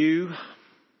coming to you,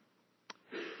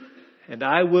 and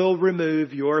I will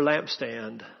remove your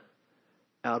lampstand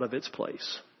out of its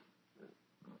place.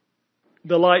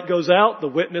 The light goes out, the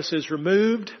witness is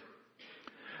removed,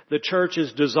 the church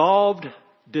is dissolved,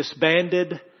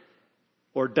 disbanded,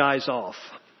 or dies off.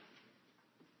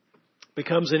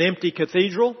 Becomes an empty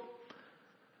cathedral,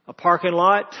 a parking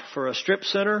lot for a strip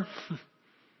center,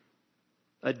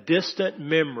 a distant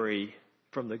memory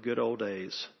from the good old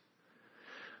days.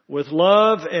 With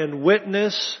love and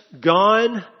witness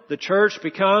gone, the church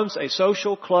becomes a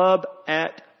social club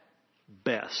at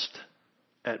best.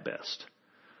 At best.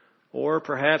 Or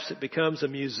perhaps it becomes a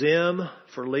museum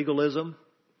for legalism.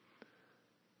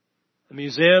 A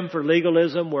museum for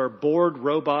legalism where bored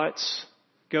robots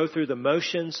go through the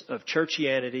motions of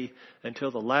churchianity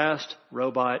until the last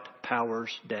robot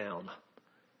powers down.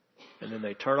 And then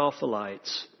they turn off the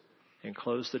lights and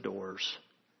close the doors.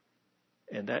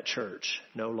 And that church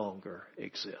no longer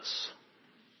exists.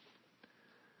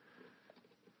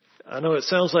 I know it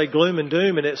sounds like gloom and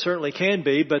doom, and it certainly can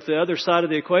be, but the other side of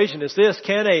the equation is this.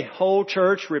 Can a whole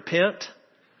church repent?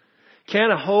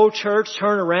 Can a whole church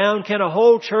turn around? Can a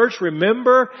whole church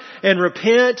remember and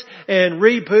repent and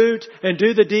reboot and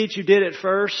do the deeds you did at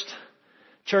first?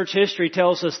 Church history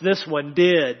tells us this one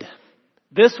did.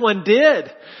 This one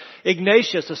did.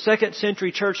 Ignatius, a 2nd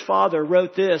century church father,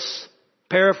 wrote this,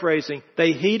 paraphrasing,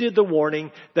 they heeded the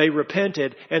warning, they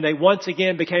repented, and they once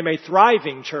again became a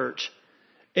thriving church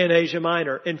in Asia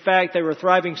Minor. In fact, they were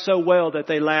thriving so well that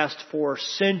they last for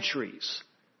centuries.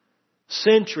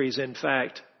 Centuries, in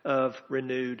fact, of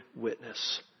renewed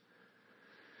witness.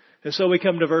 And so we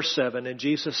come to verse 7, and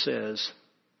Jesus says,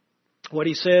 what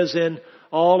he says in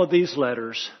all of these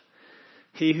letters,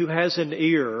 he who has an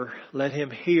ear, let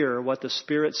him hear what the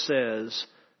Spirit says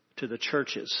to the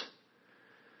churches.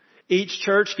 Each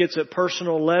church gets a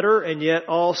personal letter, and yet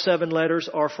all 7 letters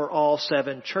are for all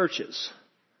 7 churches.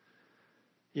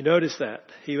 You notice that.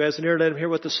 He who has an ear, let him hear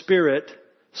what the Spirit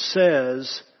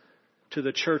says to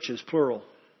the churches, plural.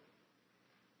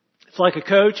 It's like a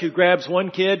coach who grabs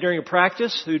one kid during a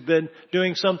practice who'd been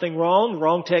doing something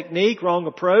wrong technique, wrong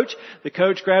approach. The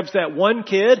coach grabs that one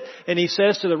kid and he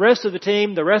says to the rest of the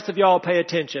team, the rest of y'all pay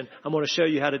attention. I'm going to show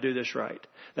you how to do this right.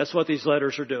 That's what these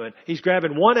letters are doing. He's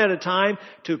grabbing one at a time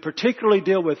to particularly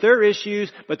deal with their issues,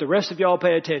 but the rest of y'all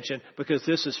pay attention because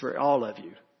this is for all of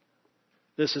you.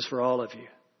 This is for all of you.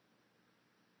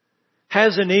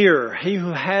 Has an ear. He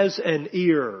who has an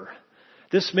ear.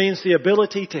 This means the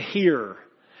ability to hear.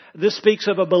 This speaks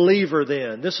of a believer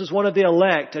then. This is one of the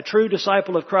elect, a true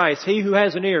disciple of Christ. He who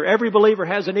has an ear. Every believer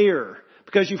has an ear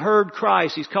because you've heard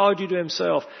Christ. He's called you to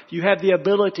Himself. You have the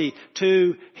ability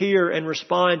to hear and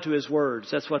respond to His words.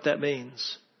 That's what that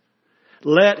means.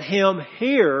 Let him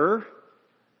hear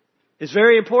is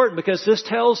very important because this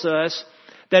tells us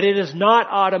that it is not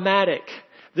automatic.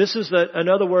 This is in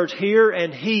other words, hear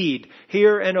and heed,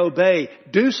 hear and obey.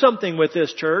 Do something with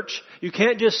this, church. You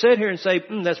can't just sit here and say,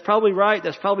 that's probably right,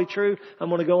 that's probably true. I'm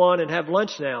going to go on and have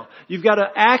lunch now. You've got to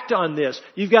act on this.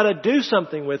 You've got to do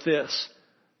something with this.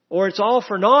 Or it's all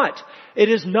for naught. It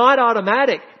is not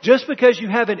automatic. Just because you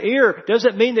have an ear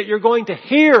doesn't mean that you're going to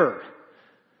hear.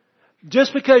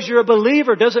 Just because you're a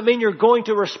believer doesn't mean you're going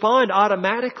to respond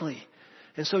automatically.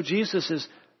 And so Jesus is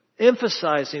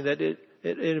emphasizing that it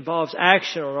involves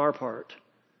action on our part.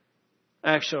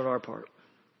 Action on our part.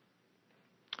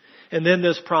 And then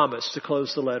this promise to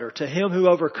close the letter. To him who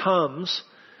overcomes,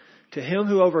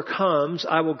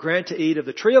 I will grant to eat of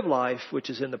the tree of life, which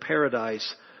is in the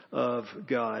paradise of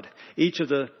God. Each of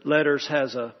the letters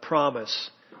has a promise.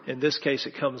 In this case,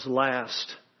 it comes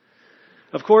last.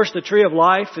 Of course, the tree of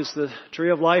life is the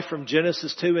tree of life from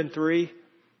Genesis 2 and 3,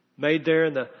 made there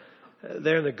in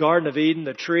the Garden of Eden,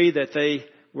 the tree that they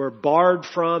were barred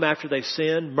from after they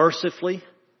sinned, mercifully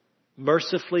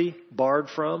barred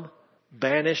from,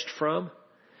 banished from.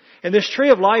 And this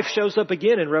tree of life shows up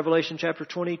again in Revelation chapter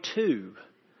 22.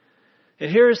 And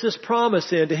here is this promise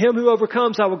then, to him who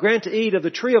overcomes I will grant to eat of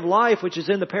the tree of life which is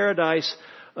in the paradise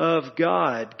of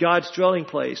God, God's dwelling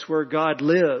place where God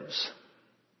lives.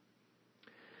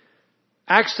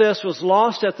 Access was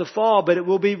lost at the fall, but it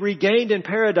will be regained in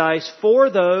paradise for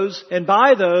those and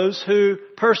by those who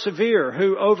persevere,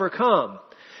 who overcome.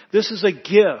 This is a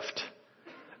gift.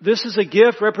 This is a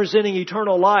gift representing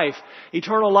eternal life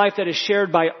that is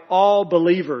shared by all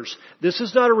believers. This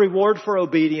is not a reward for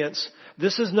obedience.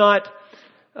 This is not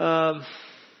a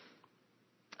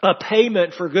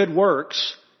payment for good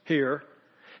works here.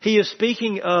 He is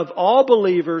speaking of all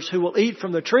believers who will eat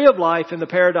from the tree of life in the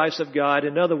paradise of God.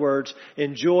 In other words,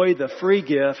 enjoy the free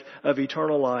gift of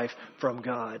eternal life from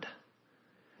God.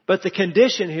 But the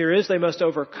condition here is they must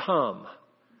overcome.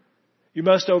 You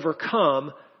must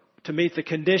overcome to meet the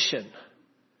condition.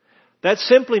 That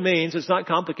simply means, it's not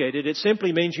complicated, it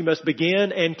simply means you must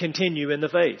begin and continue in the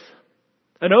faith.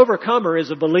 An overcomer is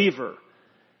a believer,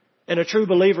 and a true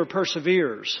believer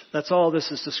perseveres. That's all this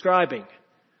is describing.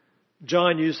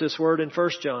 John used this word in 1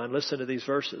 John. Listen to these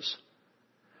verses.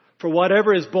 For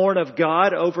whatever is born of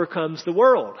God overcomes the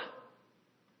world.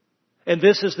 And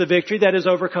this is the victory that has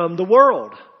overcome the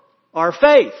world. Our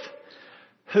faith.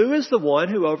 Who is the one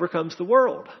who overcomes the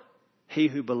world? He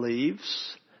who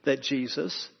believes that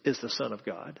Jesus is the Son of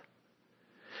God.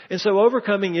 And so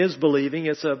overcoming is believing.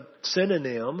 It's a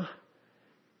synonym.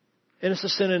 And it's a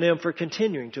synonym for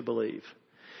continuing to believe.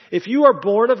 If you are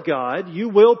born of God, you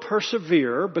will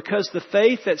persevere because the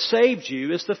faith that saved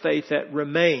you is the faith that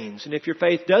remains. And if your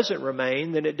faith doesn't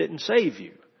remain, then it didn't save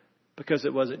you because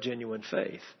it wasn't genuine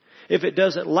faith. If it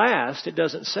doesn't last, it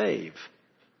doesn't save.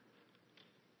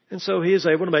 And so he is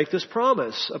able to make this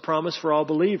promise, a promise for all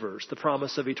believers, the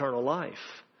promise of eternal life.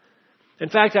 In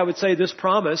fact, I would say this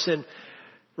promise in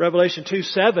Revelation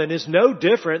 2:7 is no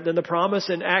different than the promise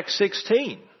in Acts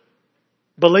 16.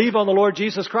 Believe on the Lord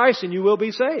Jesus Christ and you will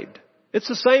be saved. It's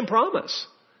the same promise.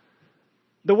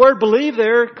 The word believe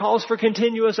there calls for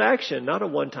continuous action, not a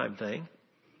one-time thing.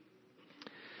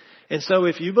 And so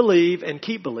if you believe and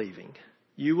keep believing,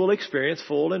 you will experience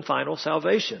full and final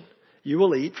salvation. You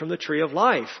will eat from the tree of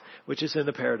life, which is in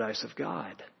the paradise of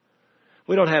God.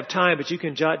 We don't have time, but you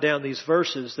can jot down these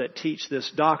verses that teach this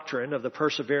doctrine of the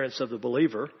perseverance of the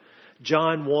believer.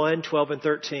 John 1:12 and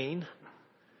 13.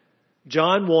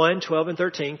 John 1:12 and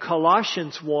 13.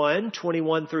 Colossians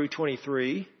 1:21 through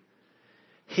 23.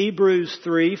 Hebrews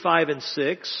 3:5 and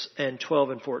 6 and 12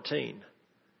 and 14.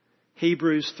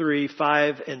 Hebrews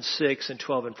 3:5 and 6 and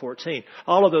 12 and 14.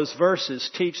 All of those verses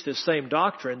teach the same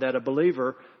doctrine that a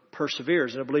believer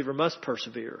perseveres, and a believer must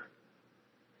persevere.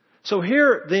 So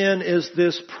here then is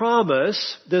this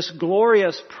promise, this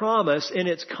glorious promise in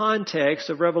its context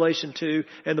of Revelation 2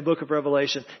 and the book of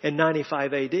Revelation in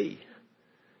 95 AD.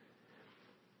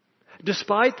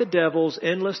 Despite the devil's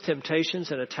endless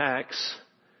temptations and attacks,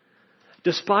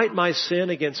 despite my sin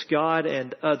against God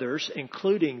and others,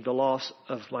 including the loss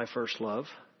of my first love,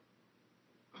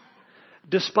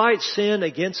 despite sin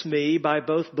against me by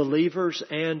both believers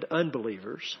and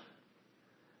unbelievers,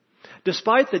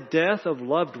 despite the death of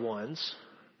loved ones,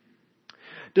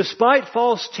 despite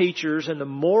false teachers and the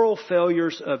moral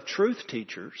failures of truth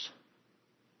teachers,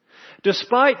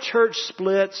 despite church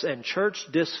splits and church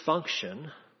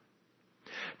dysfunction,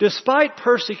 despite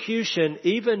persecution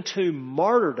even to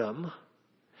martyrdom,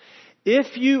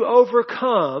 if you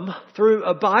overcome through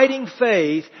abiding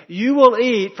faith, you will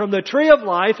eat from the tree of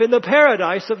life in the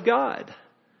paradise of God.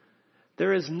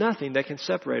 There is nothing that can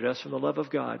separate us from the love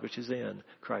of God, which is in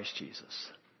Christ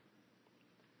Jesus.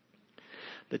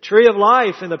 The tree of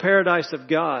life in the paradise of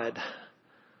God.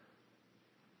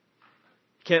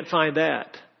 Can't find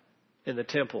that in the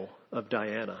temple of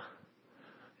Diana.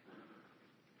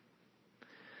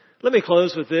 Let me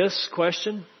close with this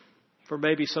question for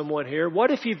maybe someone here.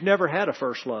 What if you've never had a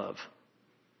first love?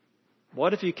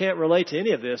 What if you can't relate to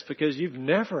any of this because you've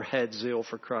never had zeal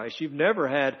for Christ? You've never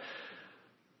had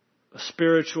a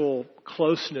spiritual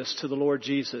closeness to the Lord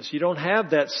Jesus. You don't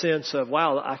have that sense of,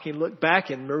 wow, I can look back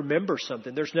and remember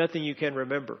something. There's nothing you can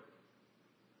remember.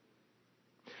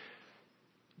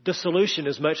 The solution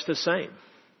is much the same.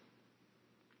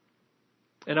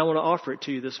 And I want to offer it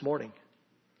to you this morning.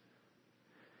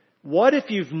 What if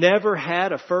you've never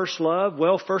had a first love?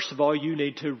 Well, first of all, you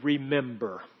need to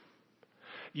remember.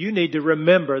 You need to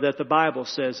remember that the Bible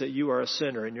says that you are a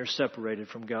sinner and you're separated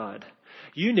from God.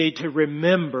 You need to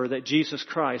remember that Jesus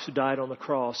Christ died on the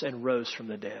cross and rose from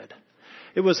the dead.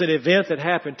 It was an event that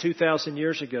happened 2,000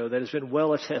 years ago that has been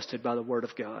well attested by the Word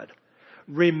of God.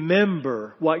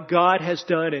 Remember what God has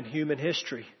done in human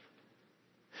history.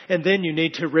 And then you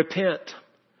need to repent.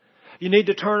 You need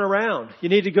to turn around. You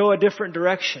need to go a different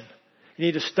direction. You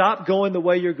need to stop going the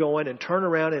way you're going and turn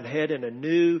around and head in a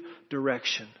new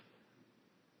direction.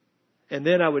 And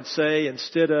then I would say,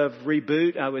 instead of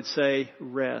reboot, I would say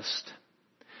rest.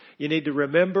 You need to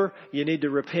remember, you need to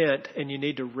repent, and you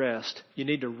need to rest. You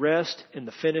need to rest in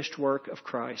the finished work of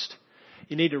Christ.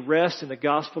 You need to rest in the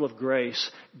gospel of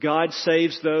grace. God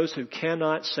saves those who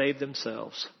cannot save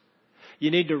themselves.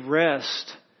 You need to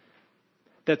rest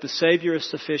that the Savior is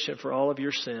sufficient for all of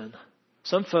your sin.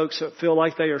 Some folks feel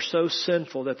like they are so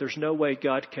sinful that there's no way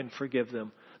God can forgive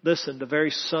them. Listen, the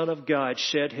very Son of God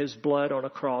shed His blood on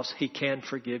a cross. He can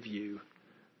forgive you.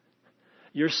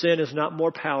 Your sin is not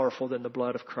more powerful than the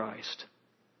blood of Christ.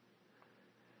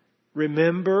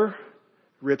 Remember,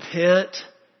 repent,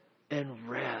 and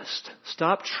rest.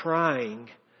 Stop trying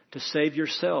to save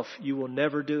yourself. You will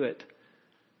never do it.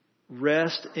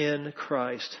 Rest in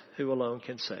Christ, who alone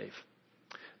can save.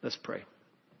 Let's pray.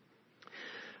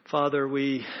 Father,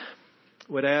 we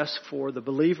would ask for the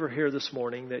believer here this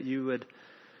morning that you would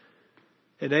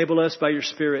enable us by your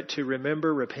Spirit to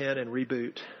remember, repent, and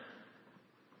reboot.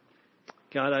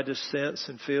 God, I just sense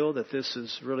and feel that this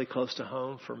is really close to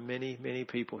home for many, many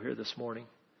people here this morning.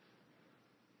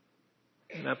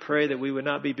 And I pray that we would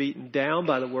not be beaten down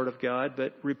by the Word of God,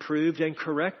 but reproved and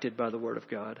corrected by the Word of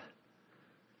God.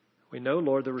 We know,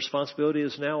 Lord, the responsibility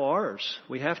is now ours.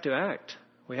 We have to act.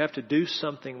 We have to do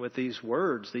something with these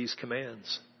words, these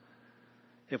commands,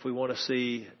 if we want to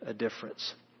see a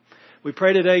difference. We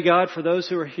pray today, God, for those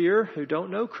who are here who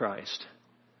don't know Christ.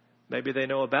 Maybe they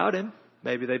know about Him.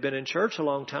 Maybe they've been in church a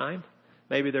long time.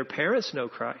 Maybe their parents know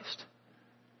Christ.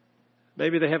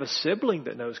 Maybe they have a sibling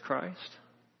that knows Christ.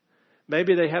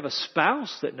 Maybe they have a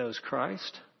spouse that knows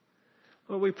Christ.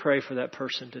 Well, we pray for that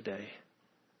person today,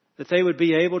 that they would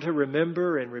be able to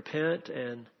remember and repent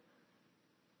and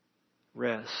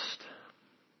rest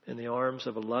in the arms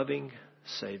of a loving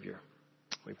Savior.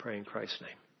 We pray in Christ's name.